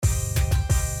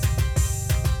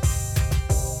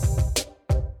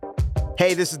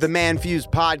Hey, this is the Man Fuse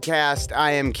podcast.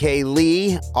 I am Kay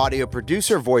Lee, audio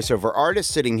producer, voiceover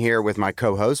artist, sitting here with my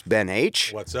co-host, Ben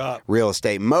H. What's up? Real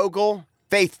estate mogul,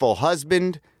 faithful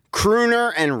husband,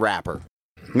 crooner, and rapper.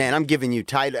 Man, I'm giving you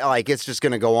title, like it's just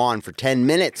going to go on for 10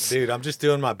 minutes. Dude, I'm just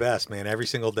doing my best, man, every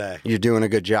single day. You're doing a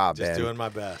good job, Ben. Just doing my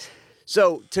best.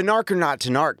 So, to narc or not to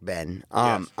narc, Ben,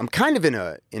 Yes. I'm kind of in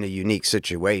a unique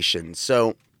situation.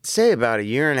 So, say about a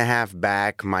year and a half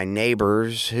back, my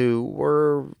neighbors who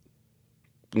were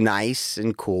nice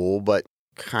and cool, but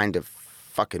kind of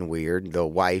fucking weird. The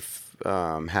wife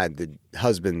had the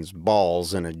husband's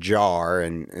balls in a jar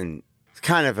and it's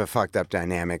kind of a fucked up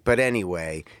dynamic. But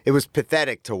anyway, it was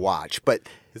pathetic to watch. But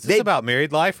Is this about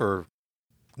married life or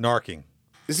narking?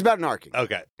 This is about narking.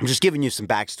 Okay. I'm just giving you some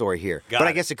backstory here. Got but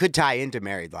I it. guess it could tie into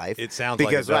married life. It sounds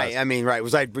because, like it does. Right, I mean, right.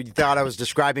 You thought I was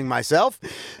describing myself?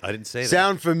 I didn't say that.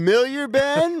 Sound familiar,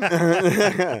 Ben?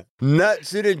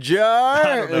 Nuts in a jar?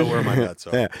 I don't know where my nuts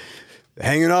are. Yeah.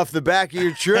 Hanging off the back of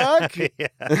your truck?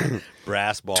 Yeah.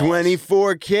 Brass balls.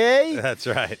 24K? That's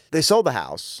right. They sold the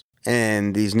house,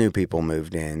 and these new people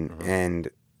moved in, and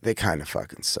they kind of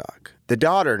fucking suck. The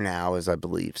daughter now is, I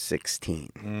believe,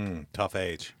 16. Tough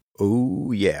age.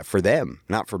 Oh, yeah, for them,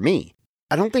 not for me.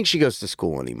 I don't think she goes to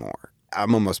school anymore.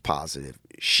 I'm almost positive.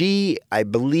 She, I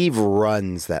believe,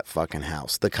 runs that fucking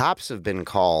house. The cops have been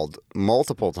called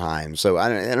multiple times, so I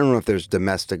don't know if there's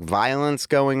domestic violence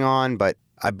going on, but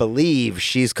I believe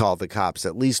she's called the cops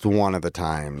at least one of the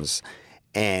times,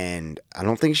 and I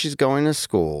don't think she's going to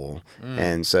school,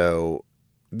 and so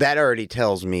that already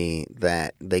tells me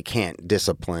that they can't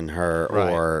discipline her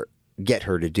or get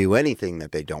her to do anything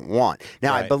that they don't want.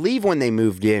 Now, I believe when they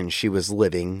moved in, she was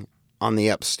living on the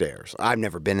upstairs. I've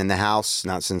never been in the house,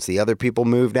 not since the other people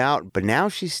moved out, but now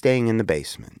she's staying in the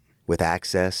basement with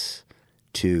access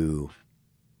to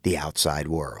the outside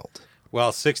world.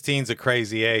 Well, 16's a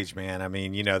crazy age, man. I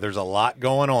mean, you know, there's a lot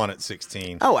going on at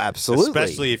 16. Oh, absolutely.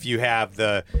 Especially if you have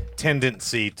the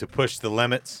tendency to push the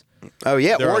limits. Oh,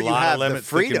 yeah, There are or a you lot have of the limits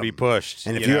that freedom. can be pushed.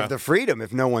 And if you have the freedom,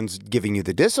 if no one's giving you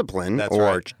the discipline That's or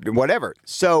right. whatever.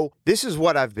 So this is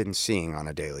what I've been seeing on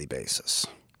a daily basis.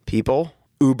 People,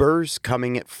 Ubers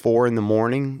coming at 4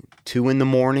 a.m, 2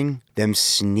 a.m, them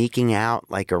sneaking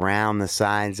out like around the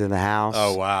sides of the house.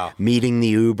 Oh, wow. Meeting the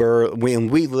Uber. We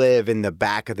live in the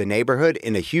back of the neighborhood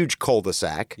in a huge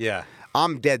cul-de-sac. Yeah.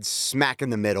 I'm dead smack in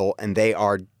the middle, and they're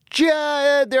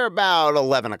about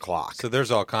 11 o'clock. So there's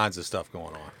all kinds of stuff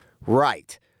going on.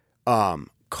 Right.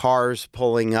 Cars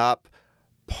pulling up,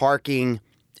 parking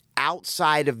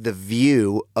outside of the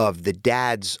view of the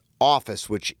dad's office,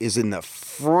 which is in the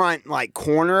front, like,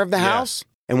 corner of the house.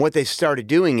 And what they started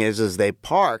doing is they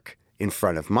park in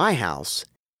front of my house,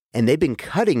 and they've been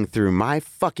cutting through my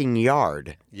fucking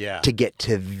yard to get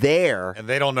to their And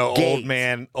they don't know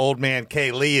gate. old man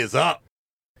Kay Lee is up.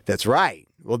 That's right.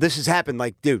 Well, this has happened,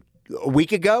 like, dude, a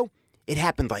week ago. It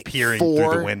happened like Peering 4.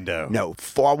 through the window. No,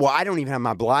 4. Well, I don't even have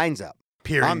my blinds up.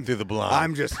 Peering through the blind.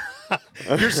 I'm just...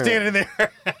 You're standing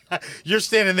there. You're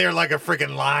standing there like a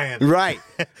freaking lion. Right.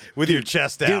 With your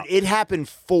chest out. Dude, it happened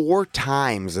 4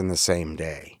 times in the same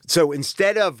day. So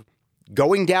instead of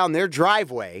going down their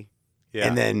driveway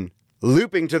and then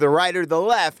looping to the right or the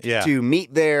left to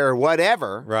meet their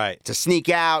whatever, to sneak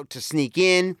out, to sneak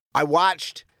in, I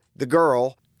watched the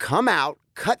girl come out,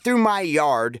 cut through my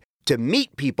yard to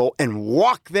meet people and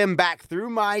walk them back through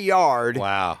my yard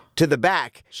to the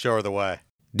back. Show her the way.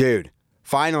 Dude,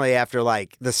 finally, after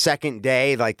like the second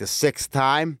day, like the 6th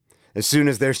time, as soon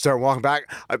as they start walking back,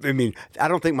 I mean, I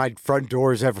don't think my front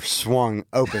doors ever swung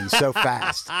open so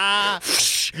fast.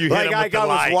 You hit Like him with the I was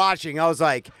light. watching, I was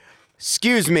like,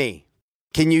 excuse me,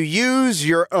 can you use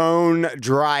your own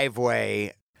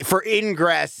driveway for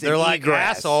ingress and They're like,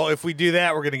 egress? asshole, if we do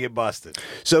that, we're going to get busted.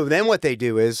 So then what they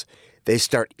do is they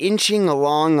start inching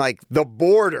along like the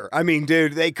border. I mean,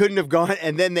 dude, they couldn't have gone,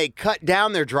 and then they cut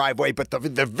down their driveway, but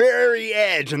the very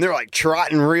edge, and they're like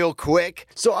trotting real quick.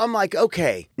 So I'm like,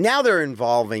 okay, now they're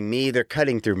involving me. They're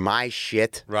cutting through my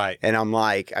shit. Right. And I'm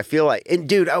like, I feel like, and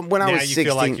dude, when I was 16. Now you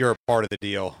feel like you're a part of the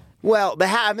deal. Well, I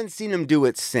haven't seen them do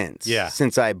it since. Yeah.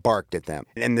 Since I barked at them.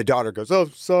 And the daughter goes, oh,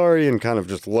 sorry, and kind of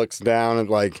just looks down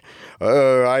and like,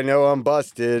 oh, I know I'm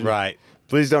busted. Right.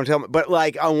 Please don't tell me. But,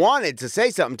 like, I wanted to say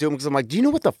something to him because I'm like, do you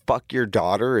know what the fuck your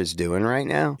daughter is doing right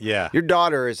now? Yeah. Your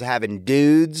daughter is having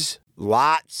dudes,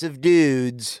 lots of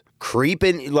dudes,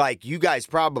 creeping. Like, you guys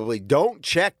probably don't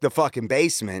check the fucking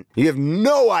basement. You have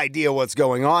no idea what's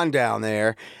going on down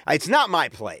there. It's not my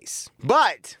place.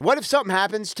 But what if something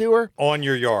happens to her? On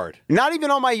your yard. Not even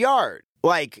on my yard.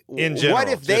 Like, In general, what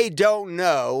if they don't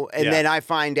know, and then I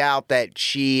find out that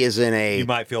she is in a you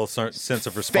might feel a certain sense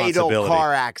of fatal responsibility.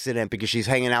 car accident because she's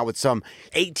hanging out with some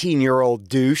 18-year-old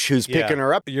douche who's picking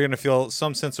her up. You're going to feel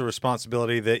some sense of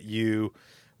responsibility that you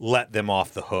let them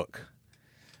off the hook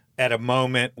at a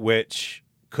moment which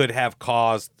could have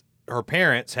caused her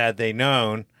parents, had they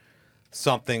known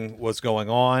something was going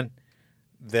on,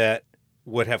 that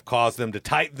would have caused them to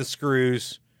tighten the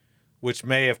screws, which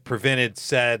may have prevented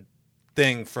said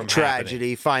thing from Tragedy,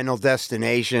 happening. Final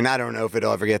Destination. I don't know if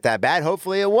it'll ever get that bad.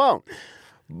 Hopefully it won't.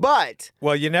 But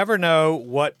Well, you never know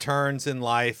what turns in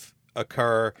life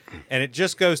occur, and it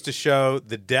just goes to show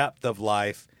the depth of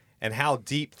life and how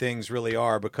deep things really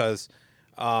are, because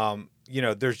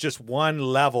there's just one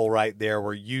level right there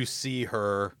where you see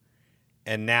her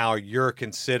and now you're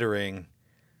considering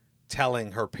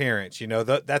telling her parents.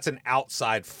 That's an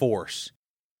outside force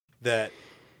that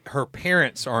her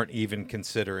parents aren't even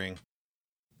considering.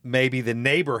 Maybe the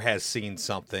neighbor has seen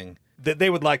something that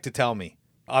they would like to tell me.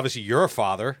 Obviously, you're a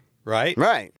father, right?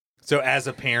 Right. So as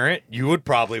a parent, you would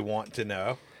probably want to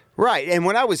know. Right. And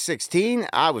when I was 16,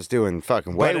 I was doing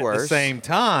fucking way But worse. at the same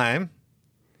time,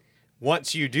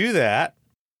 once you do that,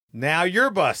 now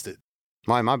you're busted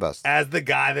Why am I busted? as the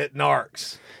guy that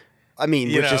narcs. I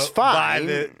mean, which is By fine.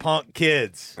 the punk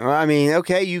kids. I mean,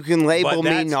 okay, you can label But me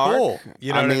that's narc. cool.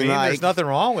 You know what I mean? like, There's nothing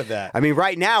wrong with that. I mean,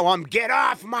 right now, I'm get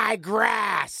off my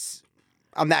grass.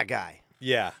 I'm that guy.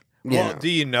 Yeah. Yeah. Well, do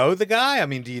you know the guy? I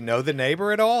mean, do you know the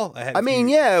neighbor at all? I mean,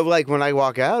 yeah, like when I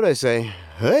walk out, I say,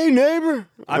 hey, neighbor.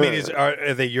 I mean,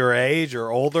 are they your age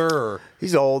or older? Or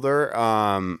He's older.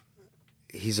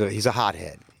 He's a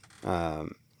hothead.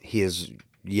 He has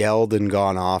yelled and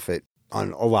gone off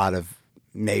on a lot of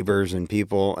neighbors and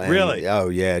people. And, Really? Oh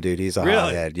yeah, dude. He's a Really?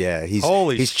 hothead. Yeah.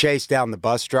 Holy He's chased down the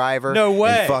bus driver. No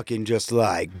way. And fucking just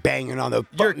like banging on the.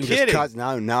 You're button, kidding.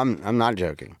 No, I'm not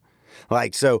joking.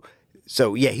 Like so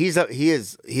yeah. He's a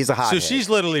hothead. So she's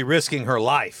literally risking her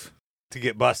life to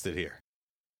get busted here.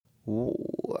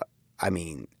 I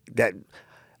mean that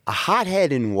a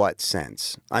hothead in what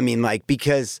sense? I mean, like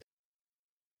because.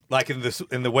 Like in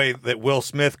the way that Will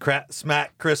Smith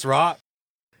smacked Chris Rock.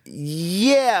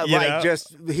 Yeah, You like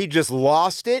know? he just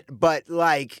lost it, but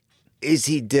like, is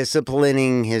he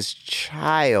disciplining his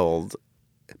child?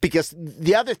 Because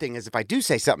the other thing is, if I do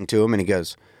say something to him and he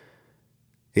goes,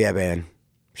 "Yeah, man,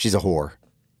 she's a whore,"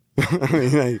 I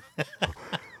mean, like,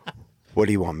 what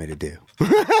do you want me to do?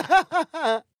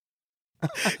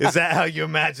 Is that how you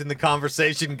imagine the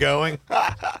conversation going?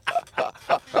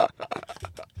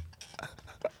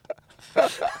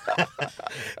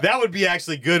 That would be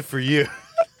actually good for you.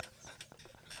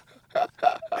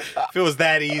 If it was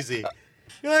that easy.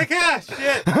 You're like,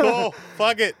 shit, cool,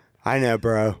 fuck it. I know,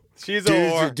 bro. She's a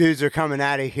whore. Dudes are coming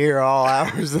out of here all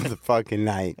hours of the fucking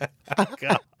night.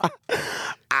 God.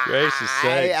 Gracious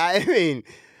sake. I mean,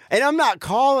 and I'm not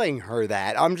calling her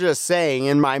that. I'm just saying,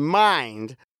 in my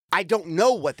mind, I don't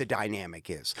know what the dynamic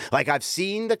is. Like, I've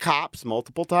seen the cops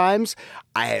multiple times.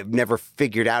 I have never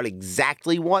figured out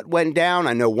exactly what went down.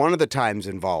 I know one of the times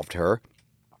involved her.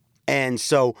 And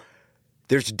so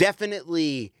there's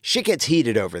definitely, shit gets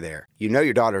heated over there. You know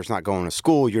your daughter's not going to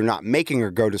school. You're not making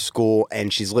her go to school,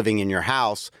 and she's living in your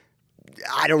house.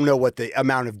 I don't know what the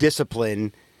amount of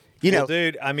discipline, Well,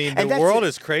 dude, I mean, the world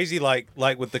is crazy. Like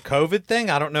with the COVID thing,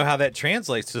 I don't know how that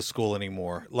translates to school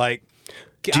anymore. Like,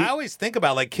 I always think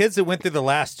about like kids that went through the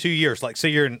last 2 years. Like, say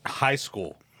you're in high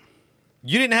school,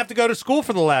 you didn't have to go to school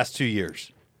for the last 2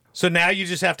 years, so now you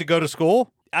just have to go to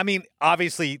school. I mean,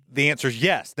 obviously the answer is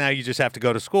yes. Now you just have to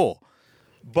go to school,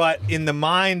 but in the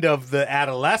mind of the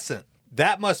adolescent,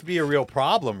 that must be a real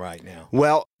problem right now.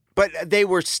 Well, but they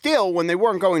were still, when they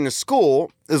weren't going to school,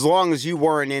 as long as you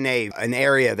weren't in an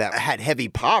area that had heavy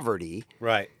poverty.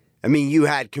 Right. I mean, you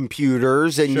had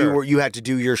computers and Sure. you had to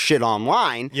do your shit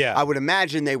online. Yeah. I would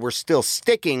imagine they were still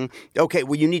sticking, okay,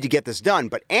 well, you need to get this done.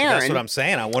 But Aaron, That's what I'm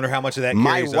saying. I wonder how much of that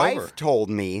my carries wife over. told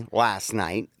me last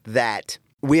night that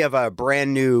we have a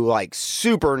brand new, like,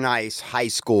 super nice high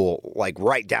school, like,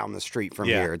 right down the street from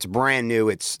Yeah. here. It's brand new.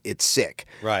 It's sick.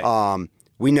 Right.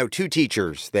 We know 2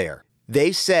 teachers there.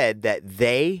 They said that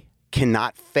they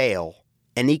cannot fail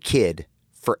any kid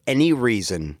for any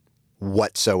reason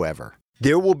whatsoever.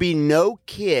 There will be no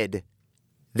kid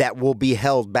that will be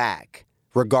held back,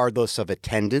 regardless of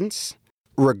attendance,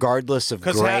 regardless of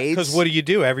grades. Because what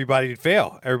do? Everybody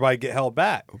fail. Everybody get held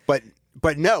back.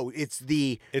 But no, it's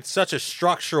such a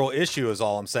structural issue is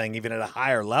all I'm saying, even at a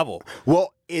higher level.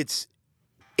 well, it's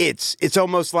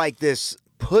almost like this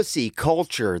pussy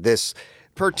culture, this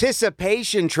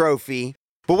participation trophy.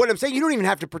 But what I'm saying, you don't even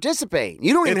have to participate.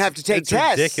 You don't even have to take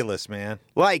tests. It's ridiculous, man.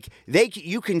 Like,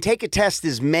 you can take a test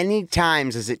as many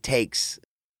times as it takes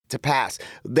to pass.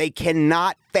 They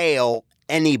cannot fail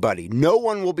anybody. No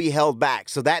one will be held back.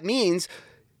 So that means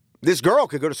this girl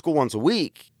could go to school once a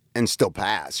week and still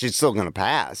pass. She's still going to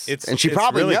pass. And she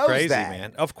probably really knows crazy, that.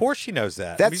 man. Of course she knows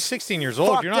that. That's you're 16 years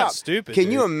old. You're not up. stupid. Can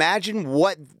dude. you imagine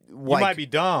what... You might be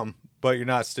dumb, but you're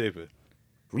not stupid.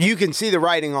 You can see the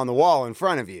writing on the wall in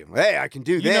front of you. Hey, I can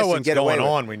do this and get away with it. You know what's going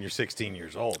on when you're 16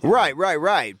 years old. Right.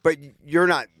 But you're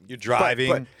not... You're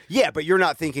driving. But you're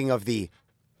not thinking of the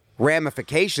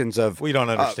ramifications of... We don't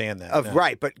understand that. No.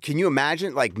 Right, but can you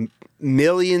imagine, like,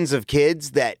 millions of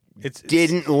kids that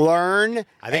didn't learn.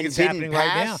 I think it's happening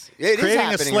happening right now. It creating is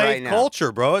happening a slave right now.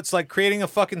 culture, bro. It's like creating a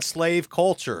fucking slave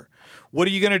culture. What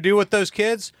are you going to do with those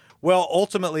kids? Well,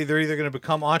 ultimately, they're either going to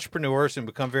become entrepreneurs and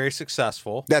become very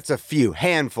successful. That's a few,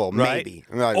 handful, right? maybe.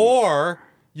 Or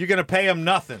you're going to pay them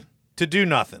nothing to do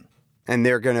nothing. And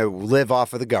they're going to live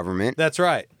off of the government. That's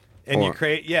right. And you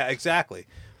create, exactly.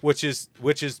 Which is,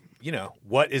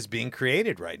 what is being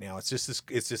created right now. It's just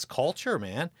this culture,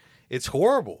 man. It's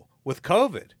horrible with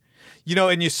COVID.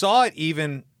 And you saw it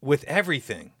even with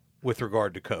everything with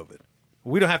regard to COVID.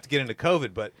 We don't have to get into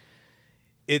COVID, but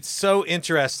it's so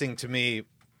interesting to me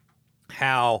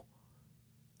how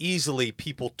easily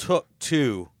people took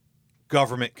to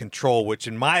government control, which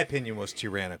in my opinion was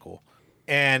tyrannical.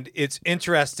 And it's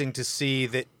interesting to see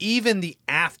that even the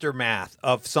aftermath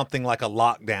of something like a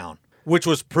lockdown, which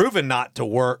was proven not to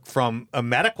work from a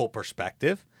medical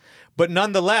perspective, but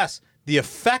nonetheless, the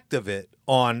effect of it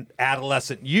on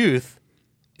adolescent youth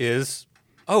is,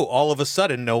 all of a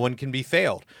sudden no one can be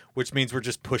failed, which means we're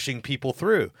just pushing people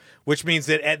through, which means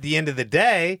that at the end of the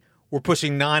day, we're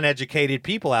pushing non-educated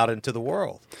people out into the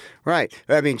world. Right.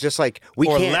 I mean, just like we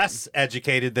or can't... less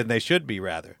educated than they should be,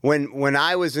 rather. When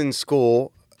I was in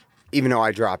school, even though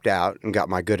I dropped out and got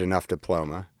my good enough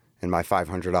diploma and my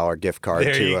 $500 gift card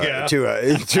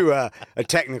to a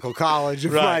technical college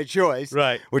of my choice,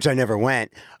 which I never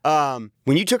went. When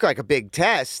you took like a big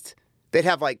test, they'd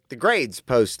have like the grades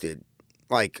posted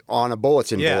like on a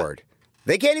bulletin board.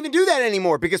 They can't even do that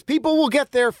anymore because people will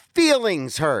get their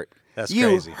feelings hurt. That's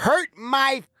crazy. You hurt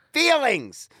my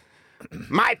feelings.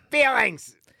 My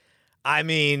feelings. I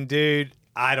mean, dude,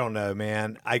 I don't know,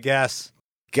 man. I guess.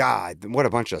 God, what a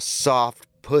bunch of soft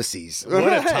pussies. What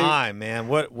a time, man.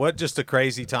 What just a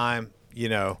crazy time,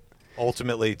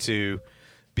 ultimately to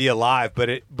be alive. But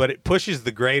it pushes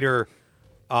the greater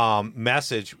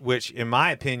message, which in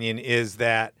my opinion is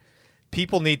that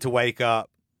people need to wake up.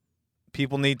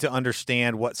 People need to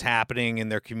understand what's happening in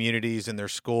their communities, in their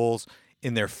schools,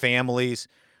 in their families.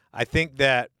 I think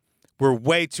that we're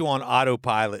way too on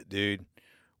autopilot, dude.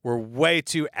 We're way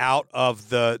too out of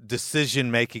the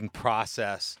decision-making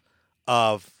process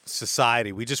of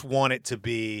society. We just want it to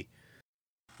be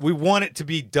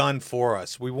done for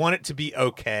us. We want it to be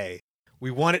okay.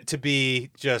 We want it to be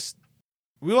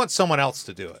we want someone else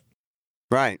to do it.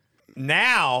 Right.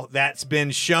 Now that's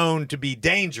been shown to be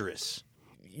dangerous.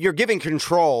 You're giving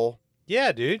control.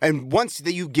 Yeah, dude. And once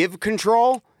you give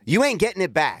control, you ain't getting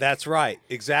it back. That's right.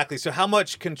 Exactly. So how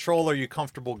much control are you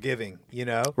comfortable giving,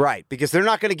 Right, because they're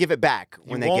not going to give it back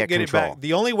when they get control. It back.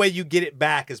 The only way you get it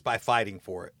back is by fighting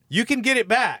for it. You can get it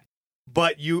back,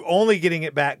 but you only getting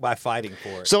it back by fighting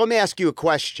for it. So let me ask you a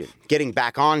question, getting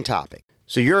back on topic.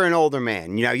 So you're an older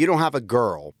man. You don't have a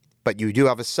girl, but you do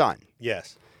have a son.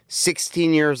 Yes.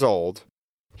 16 years old.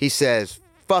 He says,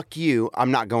 fuck you,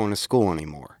 I'm not going to school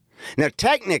anymore. Now,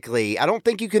 technically, I don't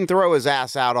think you can throw his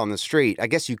ass out on the street. I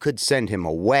guess you could send him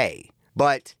away.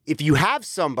 But if you have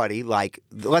somebody like,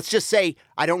 let's just say,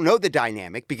 I don't know the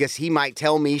dynamic because he might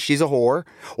tell me she's a whore,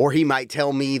 or he might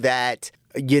tell me that,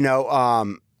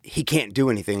 he can't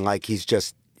do anything. Like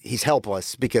he's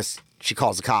helpless because she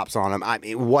calls the cops on him. I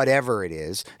mean, whatever it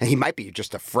is. And he might be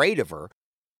just afraid of her.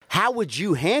 How would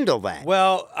you handle that?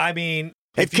 Well, I mean...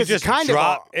 If you just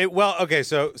drop it, okay.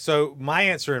 So my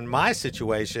answer in my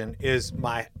situation is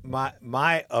my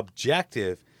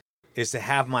objective is to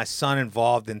have my son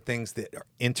involved in things that are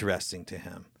interesting to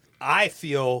him. I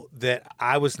feel that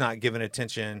I was not given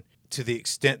attention to the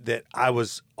extent that I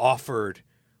was offered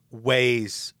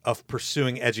ways of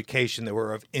pursuing education that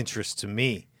were of interest to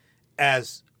me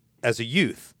as a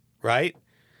youth, right?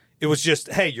 It was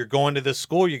just, hey, you're going to this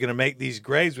school, you're going to make these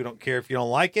grades. We don't care if you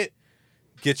don't like it.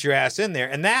 Get your ass in there.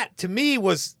 And that, to me,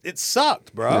 it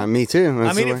sucked, bro. Yeah, me too.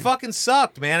 It fucking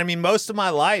sucked, man. I mean, most of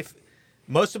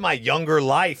my younger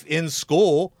life in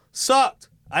school sucked.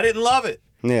 I didn't love it.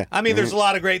 Yeah. I mean, there's a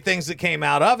lot of great things that came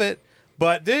out of it.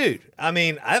 But, dude, I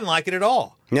didn't like it at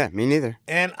all. Yeah, me neither.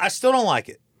 And I still don't like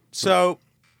it. So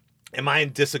Am I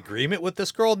in disagreement with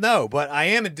this girl? No, but I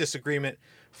am in disagreement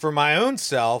for my own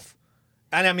self.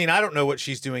 And I mean, I don't know what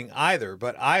she's doing either,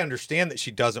 but I understand that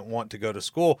she doesn't want to go to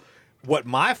school. What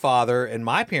my father and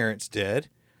my parents did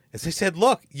is they said,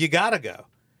 look, you got to go.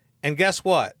 And guess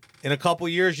what? In a couple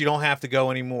years, you don't have to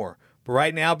go anymore. But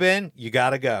right now, Ben, you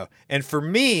got to go. And for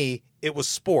me, it was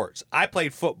sports. I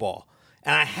played football.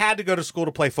 And I had to go to school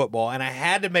to play football. And I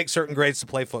had to make certain grades to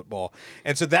play football.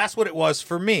 And so that's what it was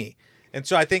for me. And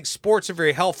so I think sports are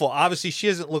very helpful. Obviously, she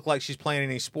doesn't look like she's playing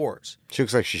any sports. She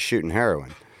looks like she's shooting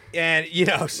heroin. And, you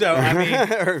know, so, I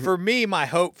mean, for me, my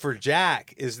hope for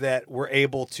Jack is that we're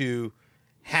able to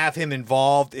have him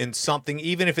involved in something,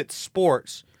 even if it's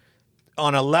sports,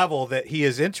 on a level that he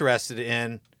is interested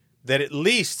in, that at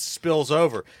least spills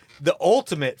over. The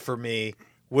ultimate for me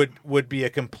would be a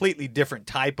completely different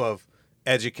type of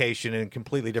education and a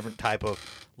completely different type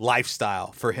of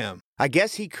lifestyle for him. I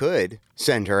guess he could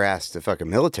send her ass to fucking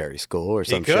military school or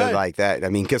some shit like that. I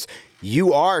mean, because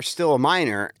you are still a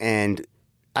minor, and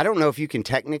I don't know if you can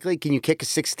technically, can you kick a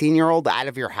 16-year-old out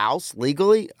of your house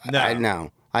legally? No.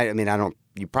 No. I mean, I don't,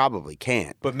 you probably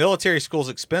can't. But military school's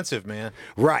expensive, man.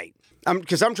 Right.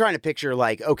 Because I'm trying to picture,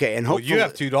 like, okay, and hopefully... Well, you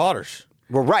have 2 daughters.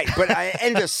 Well, right, but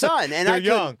and a son. And They're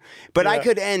young. But I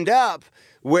could end up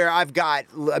where I've got,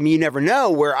 I mean, you never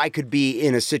know, where I could be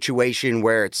in a situation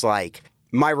where it's like,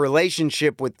 my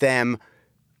relationship with them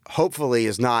hopefully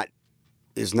is not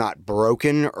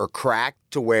broken or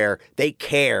cracked to where they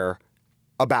care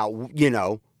about, you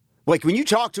know, like when you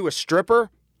talk to a stripper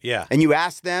and you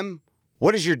ask them,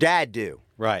 what does your dad do?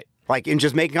 Right. Like, and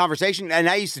just making conversation. And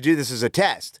I used to do this as a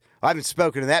test. I haven't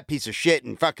spoken to that piece of shit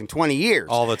in fucking 20 years.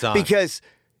 All the time. Because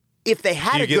if they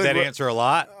had do you get that answer a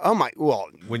lot? Oh my, well.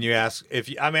 When you ask, if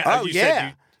you, I mean, oh you yeah. said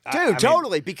you, Dude, I mean,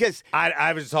 totally, because... I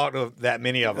haven't talked to that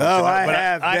many of them. Oh, tonight, I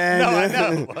have, Ben. No, I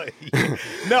know.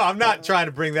 No, I'm not trying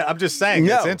to bring that. I'm just saying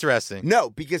it's interesting.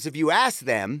 No, because if you ask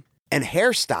them, and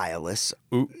hairstylists...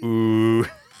 Ooh.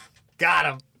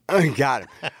 Got him. Got him.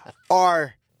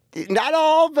 Are, not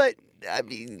all, but... I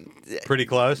mean... Pretty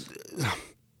close?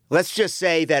 Let's just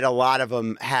say that a lot of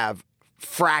them have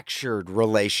fractured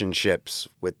relationships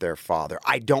with their father.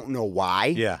 I don't know why.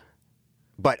 Yeah.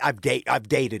 But I've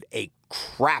dated a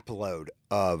crap load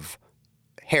of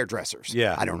hairdressers.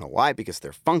 Yeah. I don't know why, because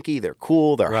they're funky, they're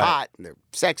cool, they're hot, they're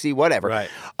sexy, whatever. Right.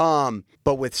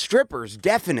 But with strippers,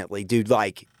 definitely, dude,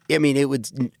 like, I mean, it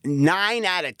was 9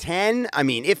 out of 10. I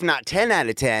mean, if not 10 out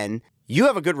of 10, you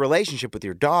have a good relationship with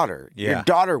your daughter. Yeah. Your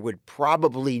daughter would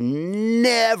probably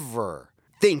never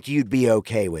think you'd be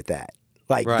okay with that.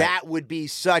 Like, that would be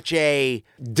such a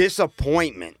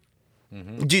disappointment.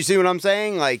 Mm-hmm. Do you see what I'm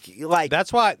saying? Like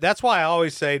that's why I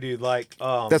always say, dude, like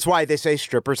that's why they say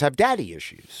strippers have daddy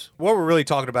issues. What we're really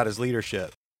talking about is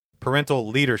leadership. Parental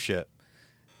leadership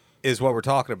is what we're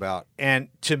talking about. And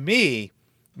to me,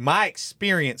 my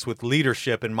experience with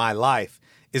leadership in my life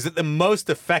is that the most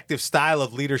effective style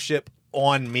of leadership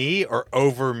on me or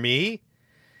over me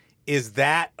is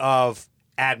that of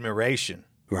admiration.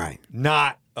 Right.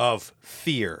 Not of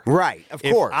fear. Right, of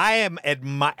course. If I am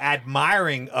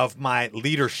admiring of my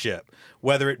leadership,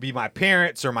 whether it be my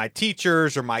parents or my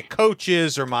teachers or my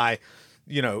coaches or my,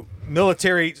 you know,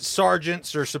 military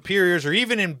sergeants or superiors, or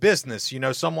even in business, you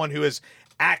know, someone who is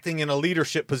acting in a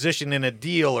leadership position in a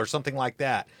deal or something like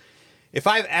that. If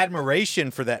I have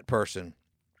admiration for that person,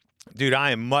 dude,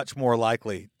 I am much more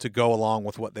likely to go along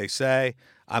with what they say.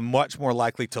 I'm much more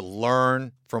likely to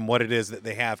learn from what it is that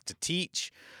they have to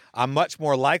teach. I'm much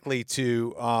more likely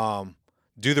to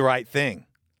do the right thing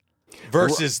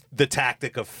versus the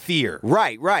tactic of fear.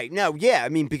 Right. No, yeah. I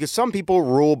mean, because some people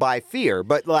rule by fear,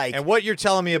 but like... And what you're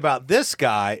telling me about this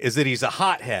guy is that he's a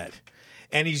hothead,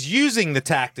 and he's using the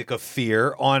tactic of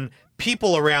fear on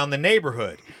people around the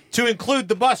neighborhood, to include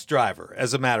the bus driver,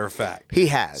 as a matter of fact. He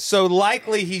has. So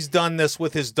likely he's done this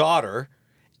with his daughter,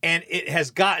 and it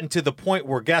has gotten to the point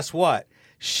where, guess what?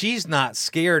 She's not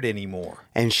scared anymore.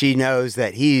 And she knows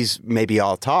that he's maybe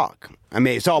all talk. I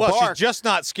mean, it's all bark. She's just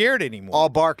not scared anymore. All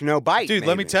bark, no bite. Dude,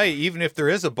 let me tell you, even if there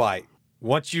is a bite,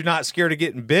 once you're not scared of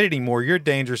getting bit anymore, you're a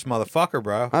dangerous motherfucker,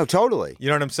 bro. Oh, totally. You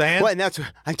know what I'm saying? Well, and that's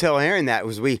what I tell Aaron, that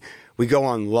was we go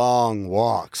on long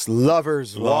walks,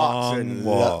 lovers' walks, and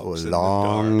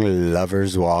long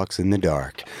lovers' walks in the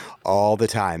dark all the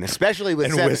time, especially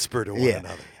with whisper to one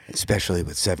another. Especially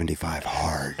with 75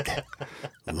 hard,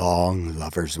 long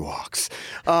lovers' walks.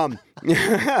 Notice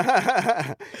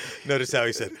how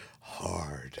he said,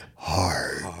 hard.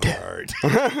 Hard.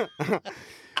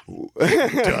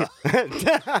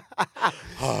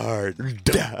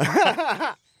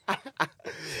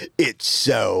 It's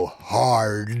so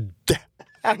hard.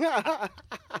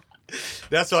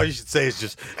 That's all you should say is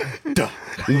just, duh.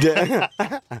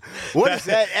 What is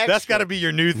that extra? That's got to be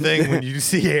your new thing when you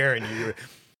see Aaron. You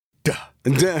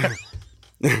duh.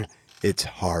 It's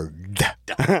hard.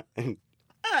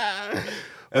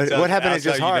 What happened to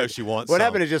just hard? You know she wants what some.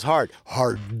 happened to just hard?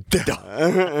 Hard.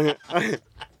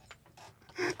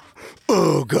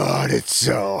 Oh, God, it's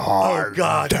so hard.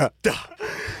 Oh, God.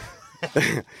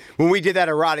 When we did that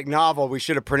erotic novel, we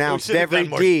should have pronounced every done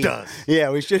more D. does.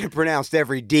 Yeah, we should have pronounced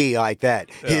every D like that.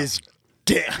 Yeah. His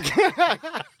dick.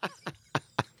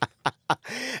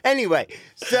 Anyway,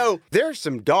 so there's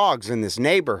some dogs in this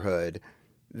neighborhood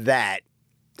that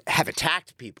have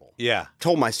attacked people. Yeah.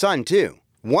 Told my son, too.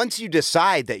 Once you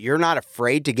decide that you're not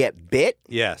afraid to get bit,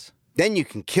 Yes. then you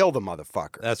can kill the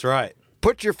motherfucker. That's right.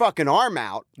 Put your fucking arm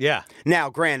out. Yeah. Now,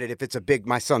 granted, if it's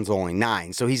my son's only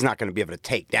 9, so he's not going to be able to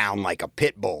take down like a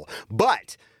pit bull.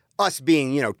 But us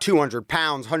being, 200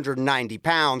 pounds, 190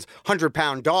 pounds,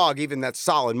 100-pound dog, even that's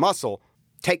solid muscle,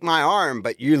 take my arm,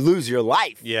 but you lose your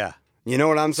life. Yeah. You know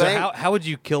what I'm saying? So how would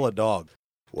you kill a dog?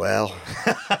 Well,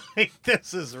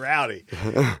 This is rowdy.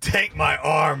 Take my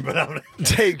arm, but I'm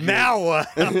take now what?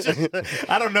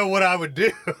 I don't know what I would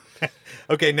do.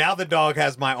 Okay, now the dog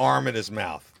has my arm in his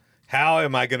mouth. How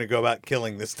am I going to go about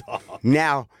killing this dog?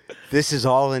 Now, this is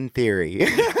all in theory.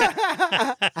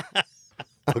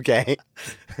 Okay.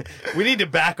 We need to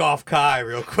back off Kai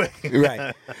real quick.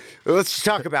 Right. Let's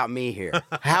talk about me here.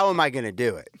 How am I going to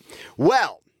do it?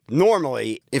 Well,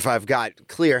 normally, if I've got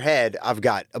clear head, I've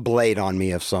got a blade on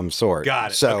me of some sort.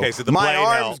 Got it. So, Okay, so the my blade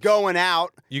arm's helps. going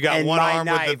out. You got and one my arm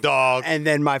knife, with the dog, and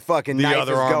then my fucking the knife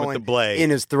other is arm going with the blade. in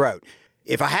his throat.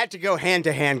 If I had to go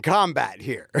hand-to-hand combat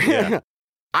here, Yeah.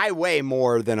 I weigh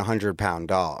more than a 100-pound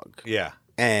dog. Yeah.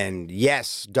 And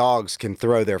yes, dogs can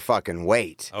throw their fucking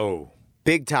weight. Oh.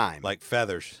 Big time. Like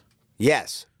feathers.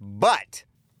 Yes, but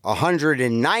a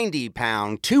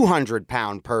 190-pound,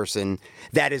 200-pound person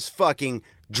that is fucking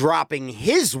dropping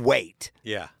his weight,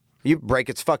 Yeah. you break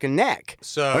its fucking neck.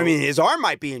 So I mean, his arm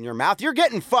might be in your mouth. You're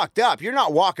getting fucked up. You're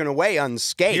not walking away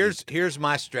unscathed. here's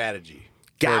my strategy.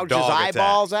 Gouge his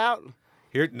eyeballs out.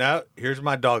 Here's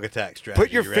my dog attack strategy.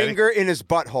 Put your You ready? finger in his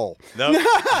butthole. No,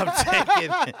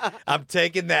 I'm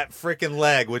taking that freaking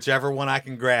leg, whichever one I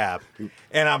can grab,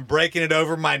 and I'm breaking it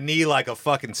over my knee like a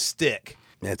fucking stick.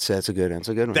 That's a good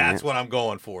one. That's what I'm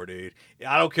going for, dude.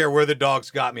 I don't care where the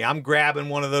dog's got me. I'm grabbing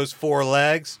one of those 4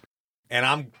 legs, and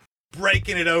I'm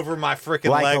breaking it over my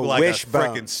freaking Like leg a like a wishbone.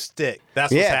 freaking stick.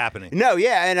 That's what's happening. No,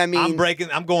 yeah, and I mean,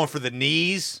 I'm going for the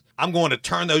knees. I'm going to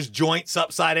turn those joints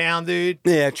upside down, dude.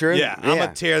 Yeah, true. Yeah, I'm going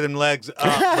to tear them legs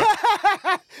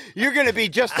up. You're going to be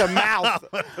just a mouth.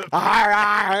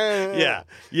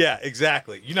 Yeah,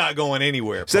 exactly. You're not going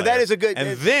anywhere. So player. that is a good...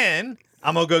 And then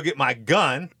I'm going to go get my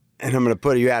gun. And I'm going to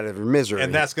put you out of your misery.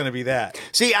 And that's going to be that.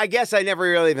 See, I guess I never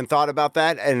really even thought about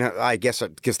that. And I guess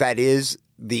because that is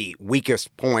the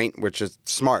weakest point, which is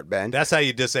smart, Ben. That's how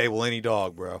you disable any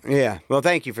dog, bro. Yeah. Well,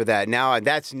 thank you for that. Now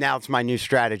it's my new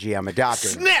strategy I'm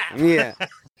adopting. Snap! Yeah.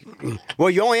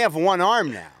 Well, you only have one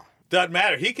arm now. Doesn't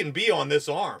matter. He can be on this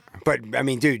arm. But, I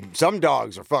mean, dude, some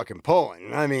dogs are fucking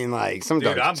pulling. I mean, like, some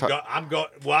Dude, dogs... I'm going...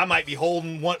 Well, I might be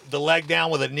holding the leg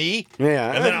down with a knee.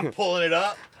 Yeah. And then I'm pulling it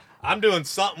up. I'm doing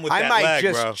something with that leg, I might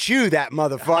just bro. chew that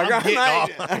motherfucker.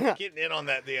 I'm getting in on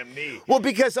that damn knee. Well,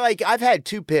 because, like, I've had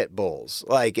 2 pit bulls,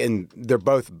 like, and they're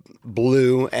both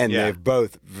blue, and they're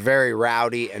both very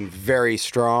rowdy and very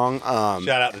strong. Shout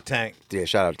out to Tank. Yeah,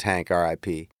 shout out to Tank,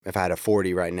 R.I.P. If I had a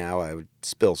 40 right now, I would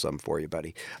spill some for you,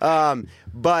 buddy.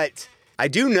 But I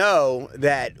do know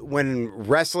that when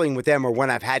wrestling with them, or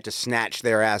when I've had to snatch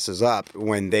their asses up,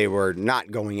 when they were not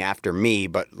going after me,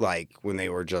 but, like, when they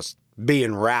were just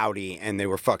being rowdy and they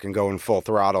were fucking going full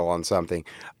throttle on something.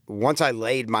 Once I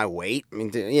laid my weight, I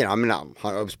mean,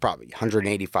 I was probably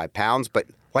 185 pounds, but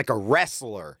like a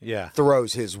wrestler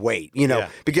throws his weight,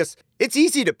 because it's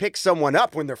easy to pick someone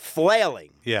up when they're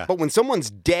flailing. Yeah. But when someone's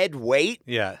dead weight,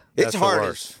 it's hard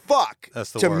as fuck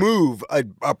to move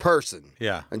a person.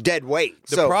 Yeah. A dead weight.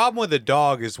 The problem with a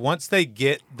dog is once they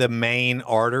get the main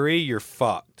artery, you're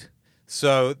fucked.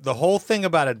 So the whole thing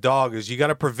about a dog is you got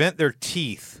to prevent their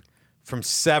teeth from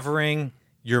severing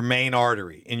your main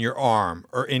artery in your arm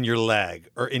or in your leg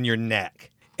or in your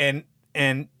neck. And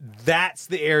that's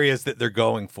the areas that they're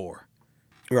going for.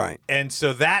 Right. And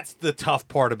so that's the tough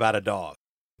part about a dog.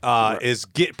 Is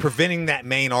preventing that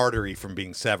main artery from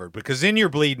being severed, because then you're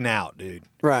bleeding out, dude.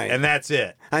 Right. And that's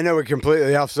it. I know we're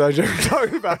completely off subject. We're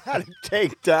talking about how to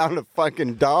take down a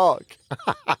fucking dog.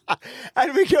 How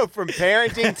did we go from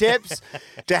parenting tips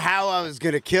to how I was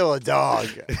going to kill a dog?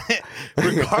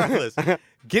 Regardless,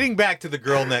 getting back to the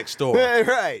girl next door.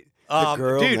 Right. The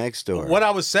girl dude, next door. What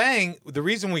I was saying, the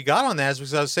reason we got on that is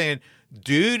because I was saying,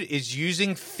 dude is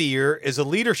using fear as a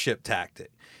leadership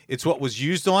tactic. It's what was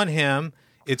used on him.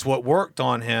 It's what worked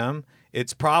on him.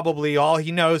 It's probably all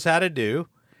he knows how to do.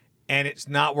 And it's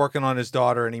not working on his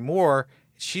daughter anymore.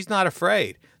 She's not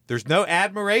afraid. There's no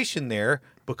admiration there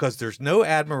because there's no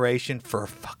admiration for a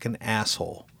fucking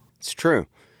asshole. It's true.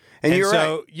 And you're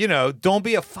so, right. Don't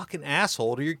be a fucking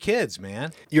asshole to your kids,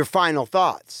 man. Your final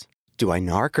thoughts. Do I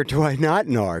narc or do I not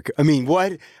narc? I mean,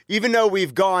 what? Even though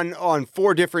we've gone on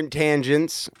 4 different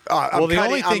tangents. The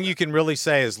only thing you can really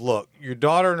say is, look, your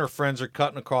daughter and her friends are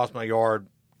cutting across my yard,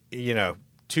 2,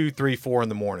 3, 4 in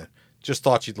the morning. Just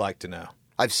thought you'd like to know.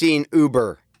 I've seen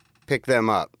Uber pick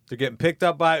them up. They're getting picked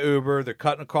up by Uber. They're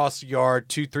cutting across the yard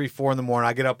 2, 3, 4 in the morning.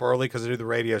 I get up early because I do the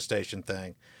radio station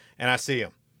thing, and I see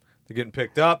them. They're getting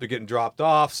picked up. They're getting dropped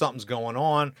off. Something's going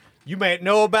on. You may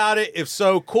know about it. If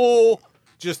so, cool.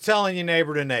 Just telling you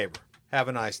neighbor to neighbor. Have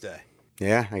a nice day.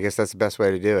 Yeah, I guess that's the best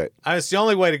way to do it. It's the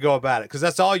only way to go about it because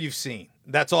that's all you've seen.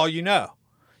 That's all you know.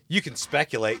 You can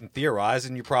speculate and theorize,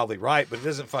 and you're probably right, but it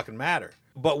doesn't fucking matter.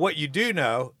 But what you do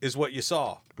know is what you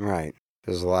saw. Right.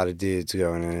 There's a lot of dudes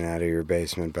going in and out of your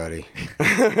basement, buddy.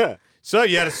 So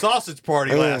you had a sausage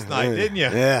party last night, didn't you?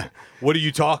 Yeah. What are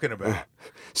you talking about?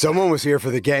 Someone was here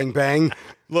for the gangbang.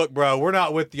 Look, bro, we're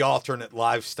not with the alternate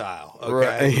lifestyle, okay?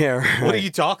 Right. Yeah, right. What are you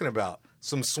talking about?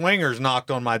 Some swingers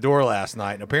knocked on my door last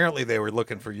night, and apparently they were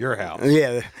looking for your house.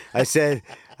 Yeah, I said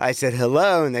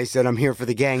hello, and they said, I'm here for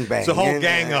the gangbang. It's a whole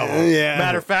gang of them. Yeah.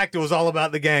 Matter of fact, it was all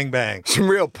about the gangbang. Some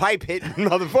real pipe-hitting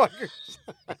motherfuckers.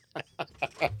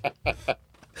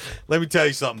 Let me tell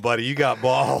you something, buddy. You got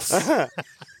balls.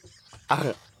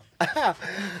 Oh,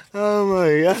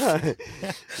 my God.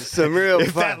 Some real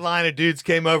If that line of dudes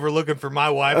came over looking for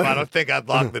my wife, I don't think I'd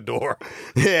lock the door.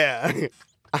 Yeah.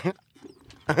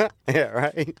 Yeah,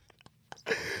 right.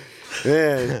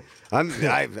 Man,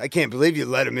 I can't believe you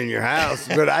let him in your house,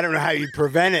 but I don't know how you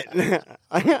prevent it.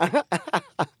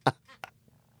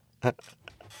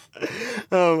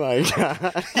 Oh my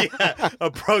God. Yeah,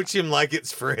 approach him like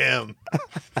it's for him.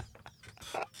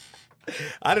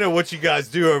 I don't know what you guys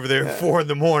do over there at 4 in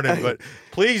the morning, but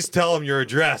please tell them your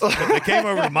address because they came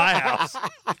over to my house.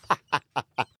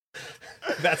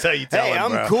 That's how you tell Hey,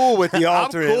 him, I'm cool with the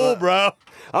alternate. I'm cool, bro.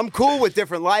 I'm cool with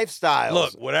different lifestyles.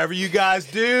 Look, whatever you guys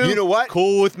do, you know what?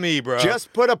 Cool with me, bro.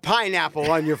 Just put a pineapple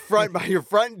on your front by your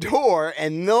front door,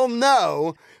 and they'll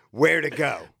know where to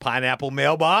go. Pineapple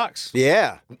mailbox?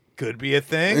 Yeah. Could be a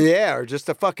thing. Yeah, or just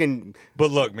a fucking...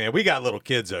 But look, man, we got little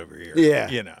kids over here. Yeah.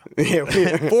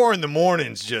 Yeah, 4 in the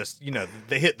morning's just,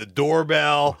 they hit the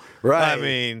doorbell. Right. I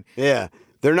mean... Yeah.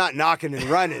 They're not knocking and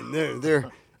running.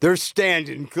 They're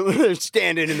standing. They're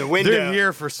standing in the window. They're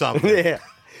here for something. Yeah.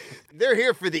 They're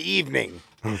here for the evening.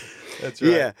 That's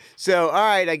right. Yeah. So, all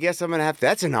right, I guess I'm going to have to...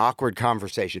 That's an awkward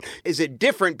conversation. Is it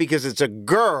different because it's a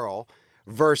girl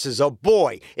versus a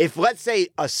boy? If, let's say,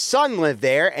 a son lived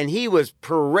there and he was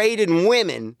parading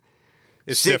women,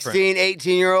 It's 16,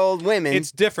 18-year-old women.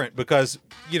 It's different because,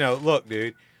 look,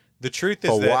 dude, the truth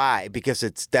is but that... why? Because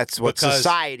that's what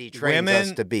society trains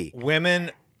us to be.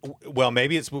 Women, well,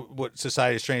 maybe it's what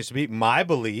society is trained us to be. My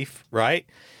belief, right,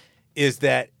 is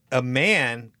that a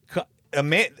man's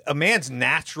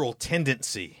natural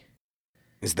tendency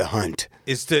Is the hunt.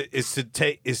 is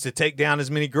to take down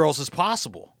as many girls as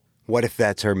possible. What if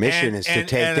that's her mission is to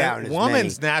take down as many? A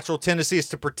woman's natural tendency is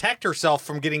to protect herself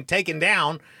from getting taken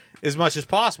down as much as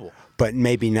possible. But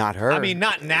maybe not her. I mean,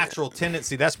 not natural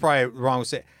tendency. That's probably wrong to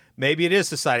say. Maybe it is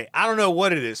society. I don't know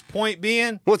what it is. Point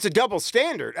being, well, it's a double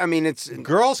standard. I mean, it's...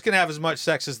 Girls can have as much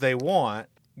sex as they want.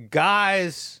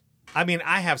 Guys, I mean,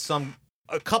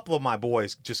 a couple of my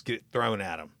boys just get it thrown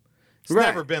at them. It's Right.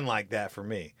 never been like that for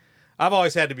me. I've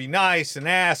always had to be nice and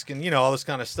ask and, all this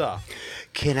kind of stuff.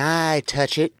 Can I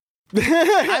touch it?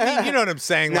 I mean, you know what I'm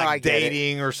saying? No, I Like get it.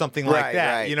 dating or something like Right,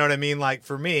 that. right. You know what I mean? Like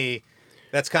for me,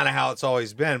 that's kind of how it's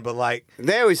always been. But like,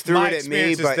 They always threw my it at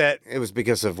me, experience is but that- it was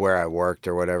because of where I worked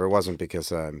or whatever. It wasn't because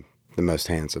I'm the most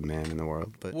handsome man in the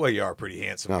world. But well, you are a pretty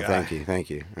handsome no, guy. thank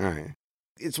you. All right.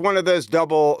 It's one of those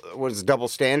double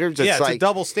standards? Yeah, it's like, a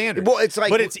double standard. Well, it's like...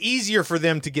 but it's easier for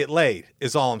them to get laid,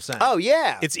 is all I'm saying. Oh,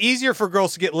 yeah. It's easier for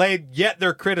girls to get laid, yet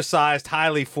they're criticized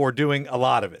highly for doing a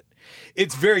lot of it.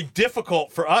 It's very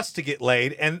difficult for us to get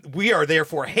laid, and we are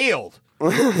therefore hailed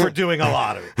for doing a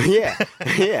lot of it.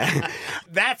 Yeah.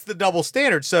 That's the double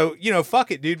standard. So, fuck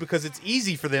it, dude, because it's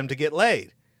easy for them to get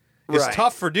laid. It's Right.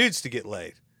 tough for dudes to get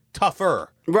laid.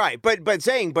 Tougher. Right, but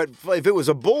if it was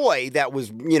a boy that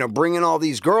was, bringing all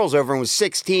these girls over and was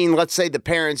 16, let's say the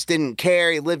parents didn't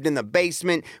care, he lived in the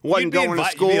basement, wasn't going to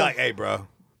school. You'd be like, hey, bro.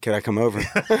 Can I come over?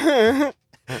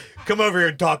 Come over here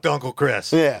and talk to Uncle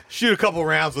Chris. Yeah. Shoot a couple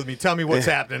rounds with me. Tell me what's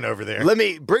happening over there. Let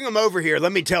me bring him over here.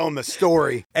 Let me tell him a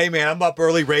story. Hey, man, I'm up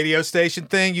early radio station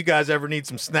thing. You guys ever need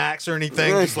some snacks or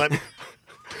anything? Just let me.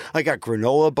 I got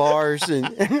granola bars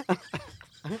and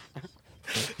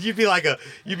You'd be like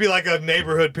a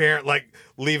neighborhood parent, like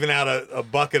leaving out a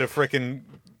bucket of frickin'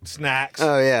 snacks.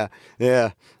 oh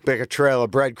yeah, like a trail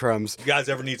of breadcrumbs. You guys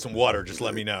ever need some water? Just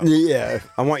let me know. Yeah,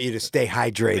 I want you to stay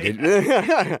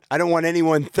hydrated. I don't want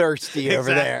anyone thirsty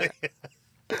over there.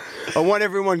 I want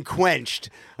everyone quenched.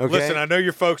 Okay? Listen, I know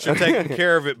your folks are taking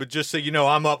care of it, but just so you know,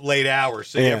 I'm up late hours.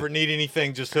 So you ever need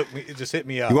anything, just hit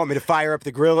me up. You want me to fire up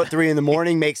the grill at 3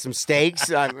 a.m, make some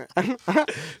steaks?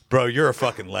 Bro, you're a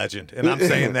fucking legend. And I'm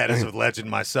saying that as a legend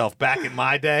myself. Back in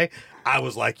my day, I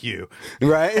was like you.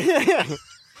 Right?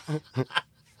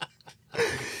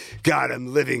 God,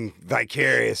 I'm living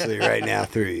vicariously right now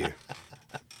through you.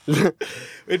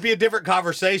 It'd be a different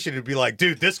conversation. It'd be like,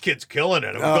 dude, this kid's killing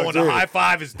it. I'm going dude. to high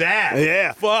five his dad.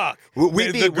 Yeah. Fuck.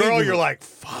 You're like,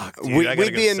 fuck, dude.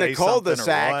 We'd be in the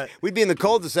cul-de-sac. We'd be in the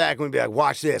cul-de-sac and we'd be like,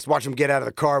 watch this. Watch him get out of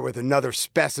the car with another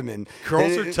specimen.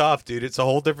 Girls are tough, dude. It's a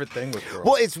whole different thing with girls.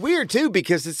 Well, it's weird, too,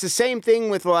 because it's the same thing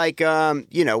with, like,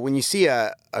 when you see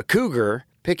a cougar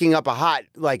picking up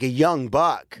a young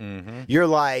buck, you're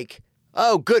like,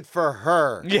 oh, good for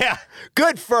her. Yeah.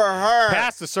 Good for her.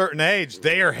 Past a certain age,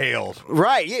 they are hailed.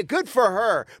 Right. Yeah, good for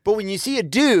her. But when you see a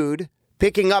dude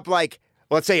picking up, like,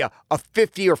 let's say a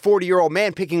 50 or 40-year-old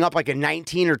man picking up like a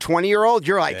 19 or 20-year-old,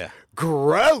 you're like,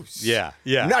 gross. Yeah.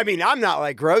 Yeah. I mean, I'm not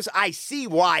like gross. I see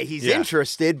why he's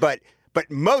interested, but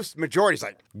most majority's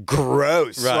like,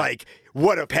 gross. Right. Like,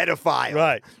 what a pedophile.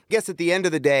 Right. I guess at the end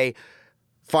of the day,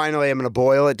 finally, I'm going to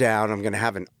boil it down. I'm going to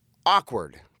have an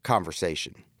awkward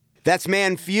conversation. That's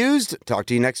Man Fused. Talk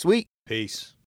to you next week. Peace.